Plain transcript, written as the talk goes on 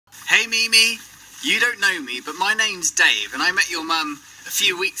Hey Mimi, you don't know me, but my name's Dave and I met your mum a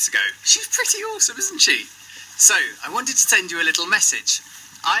few weeks ago. She's pretty awesome, isn't she? So, I wanted to send you a little message.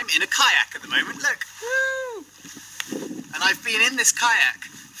 I'm in a kayak at the moment, look. Woo! And I've been in this kayak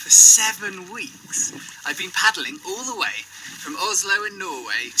for 7 weeks. I've been paddling all the way from Oslo in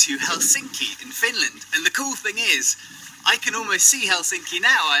Norway to Helsinki in Finland. And the cool thing is, I can almost see Helsinki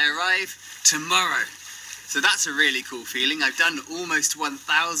now. I arrive tomorrow. So that's a really cool feeling. I've done almost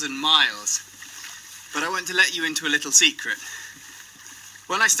 1,000 miles. But I want to let you into a little secret.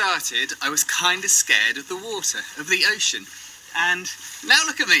 When I started, I was kind of scared of the water, of the ocean. And now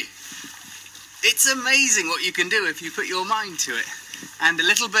look at me. It's amazing what you can do if you put your mind to it. And a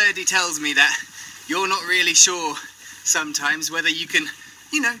little birdie tells me that you're not really sure sometimes whether you can,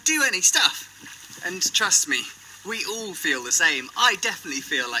 do any stuff. And trust me, we all feel the same. I definitely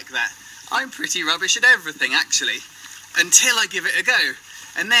feel like that. I'm pretty rubbish at everything, actually, until I give it a go.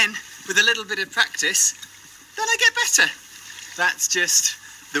 And then, with a little bit of practice, then I get better. That's just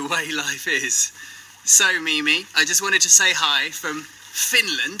the way life is. So, Mimi, I just wanted to say hi from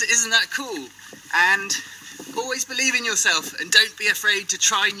Finland. Isn't that cool? And always believe in yourself and don't be afraid to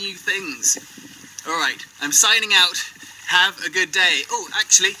try new things. All right, I'm signing out. Have a good day. Oh,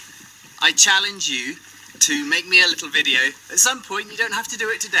 actually, I challenge you to make me a little video. At some point, you don't have to do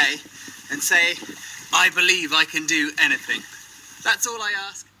it today, and say, I believe I can do anything. That's all I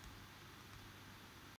ask.